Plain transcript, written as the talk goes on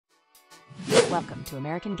Welcome to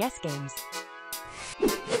American Guess Games.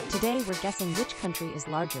 Today we're guessing which country is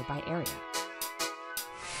larger by area.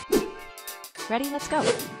 Ready? Let's go.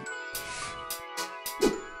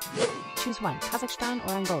 Choose one, Kazakhstan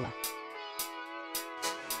or Angola.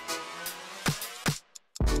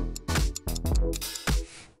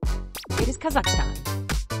 It is Kazakhstan.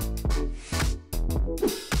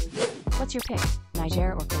 What's your pick,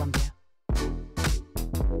 Niger or Colombia?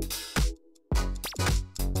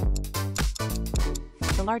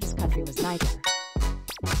 The largest country was Niger.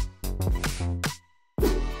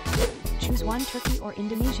 Choose one, Turkey or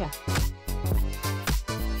Indonesia.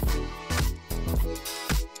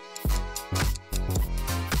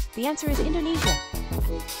 The answer is Indonesia.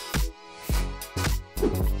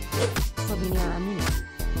 Slovenia or Armenia.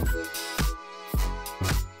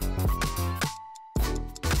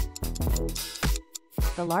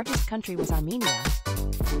 The largest country was Armenia.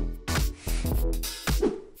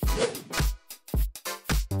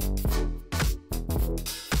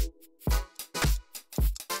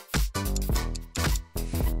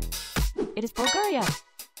 It is Bulgaria.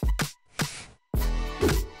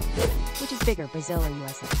 Which is bigger, Brazil or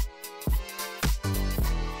USA?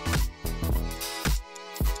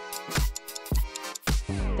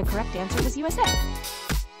 The correct answer was USA.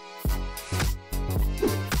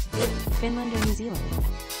 Finland or New Zealand?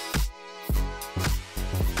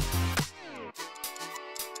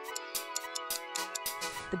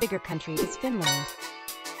 The bigger country is Finland.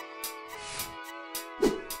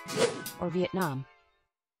 Or Vietnam?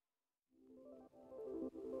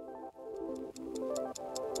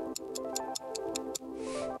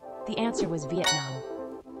 The answer was Vietnam.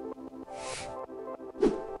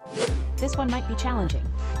 This one might be challenging.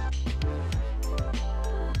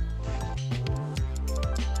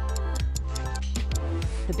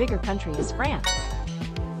 The bigger country is France.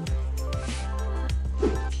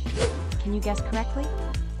 Can you guess correctly?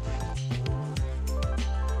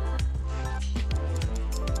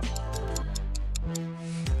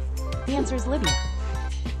 The answer is Libya.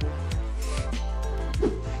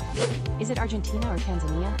 Is it Argentina or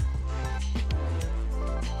Tanzania?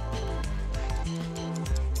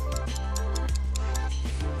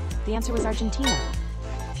 The answer was Argentina.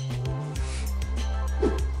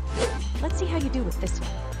 Let's see how you do with this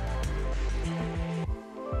one.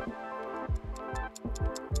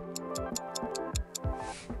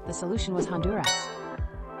 The solution was Honduras.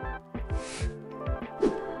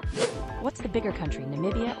 What's the bigger country,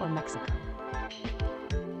 Namibia or Mexico?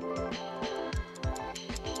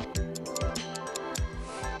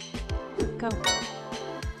 Go.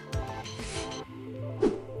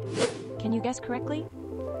 Can you guess correctly?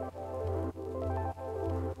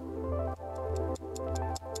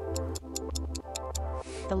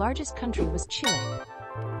 The largest country was Chile.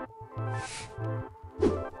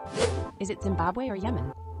 Is it Zimbabwe or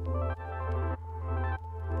Yemen?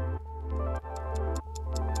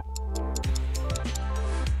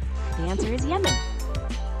 The answer is Yemen.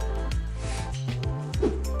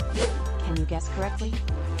 Can you guess correctly?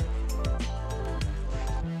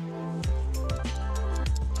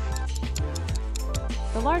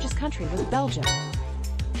 The largest country was Belgium.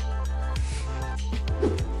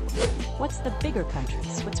 What's the bigger country,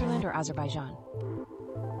 Switzerland or Azerbaijan?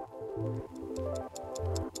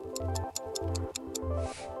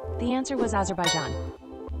 The answer was Azerbaijan.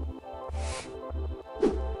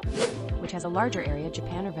 Which has a larger area,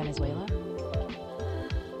 Japan or Venezuela?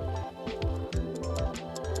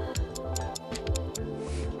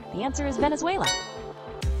 The answer is Venezuela.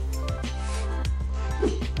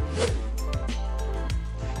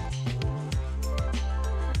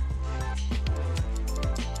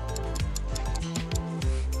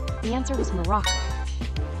 The answer was Morocco.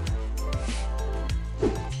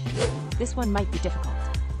 This one might be difficult.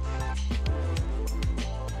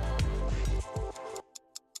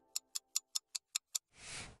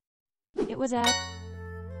 It was at...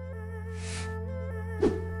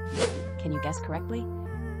 Can you guess correctly?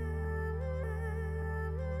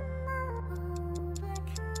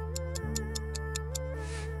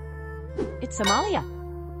 It's Somalia.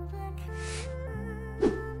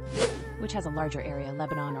 Which has a larger area,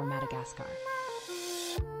 Lebanon or Madagascar?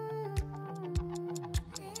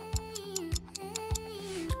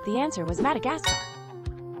 The answer was Madagascar.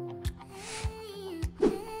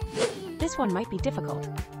 This one might be difficult.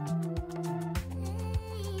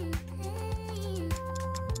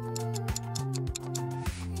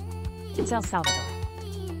 It's El Salvador.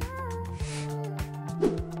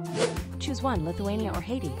 Choose one, Lithuania or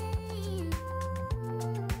Haiti.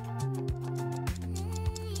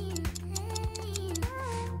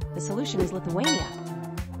 The solution is Lithuania.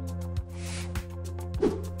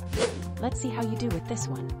 Let's see how you do with this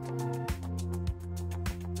one.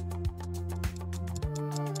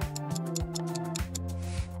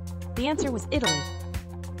 The answer was Italy.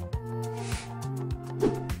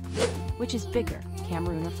 Which is bigger,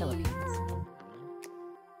 Cameroon or Philippines?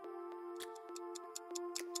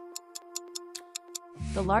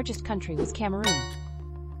 The largest country was Cameroon.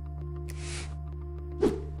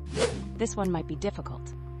 This one might be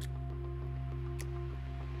difficult.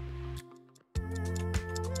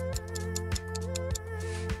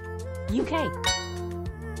 UK.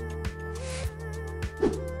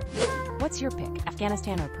 What's your pick,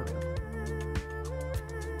 Afghanistan or Peru?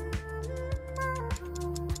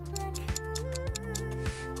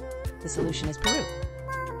 The solution is Peru.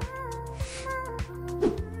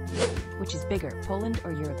 Which is bigger, Poland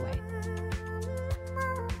or Uruguay?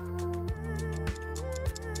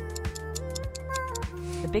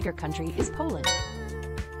 The bigger country is Poland.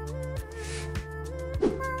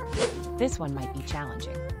 This one might be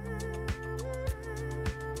challenging.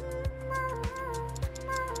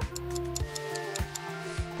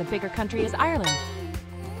 The bigger country is Ireland.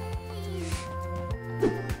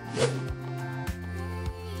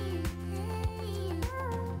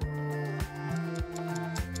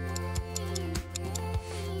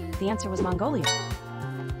 The answer was Mongolia.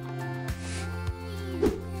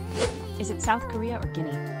 Is it South Korea or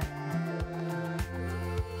Guinea?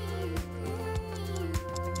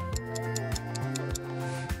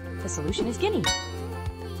 The solution is Guinea.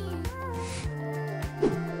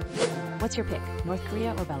 What's your pick, North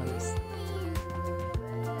Korea or Belarus?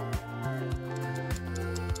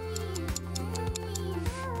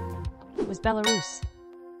 It was Belarus.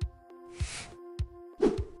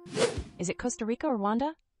 Is it Costa Rica or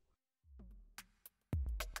Rwanda?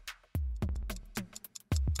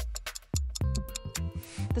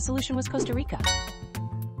 The solution was Costa Rica.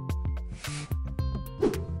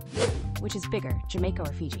 Which is bigger, Jamaica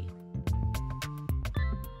or Fiji?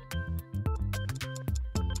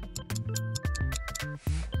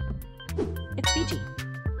 It's Fiji.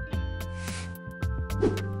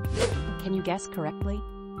 Can you guess correctly?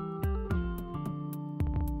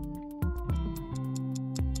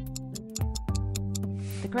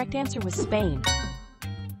 The correct answer was Spain.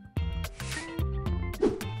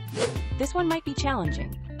 This one might be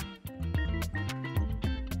challenging.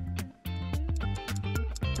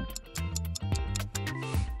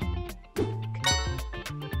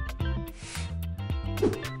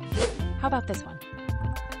 How about this one?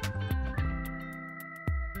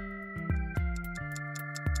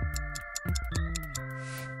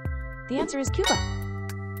 The answer is Cuba.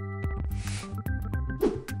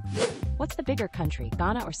 What's the bigger country,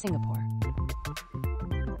 Ghana or Singapore?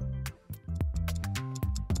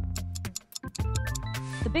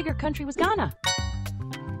 The bigger country was Ghana.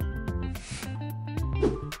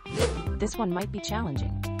 This one might be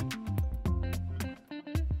challenging.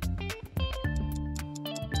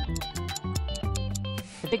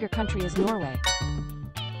 The bigger country is Norway.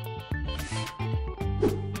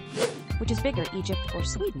 Which is bigger, Egypt or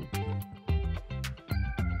Sweden?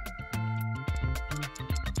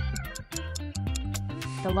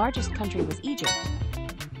 The largest country was Egypt.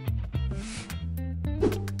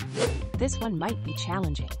 This one might be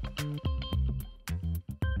challenging.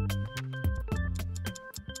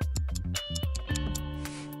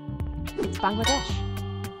 It's Bangladesh.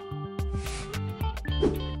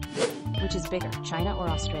 Which is bigger, China or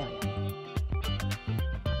Australia?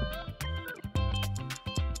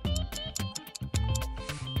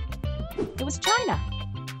 It was China.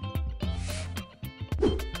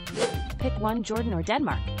 Pick one, Jordan or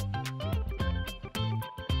Denmark.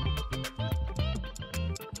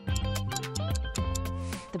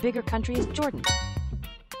 The bigger country is Jordan.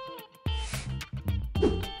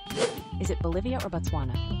 Is it Bolivia or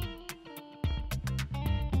Botswana?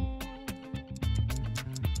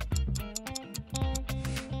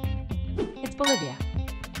 It's Bolivia.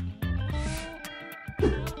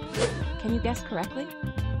 Can you guess correctly?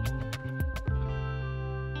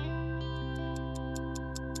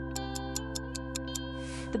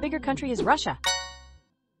 The bigger country is Russia.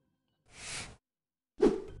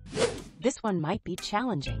 This one might be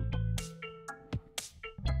challenging.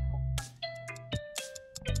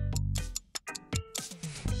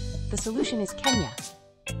 The solution is Kenya.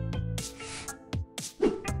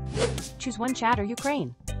 Choose one, Chad or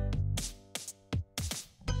Ukraine.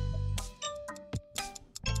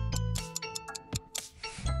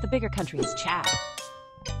 The bigger country is Chad.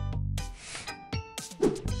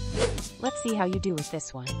 Let's see how you do with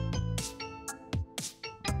this one.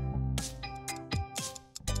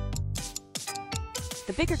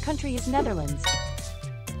 The bigger country is Netherlands.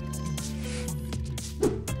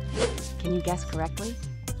 Can you guess correctly?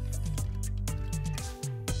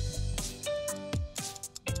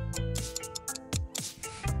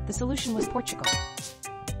 The solution was Portugal.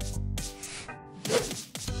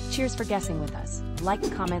 Cheers for guessing with us. Like,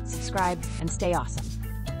 comment, subscribe, and stay awesome.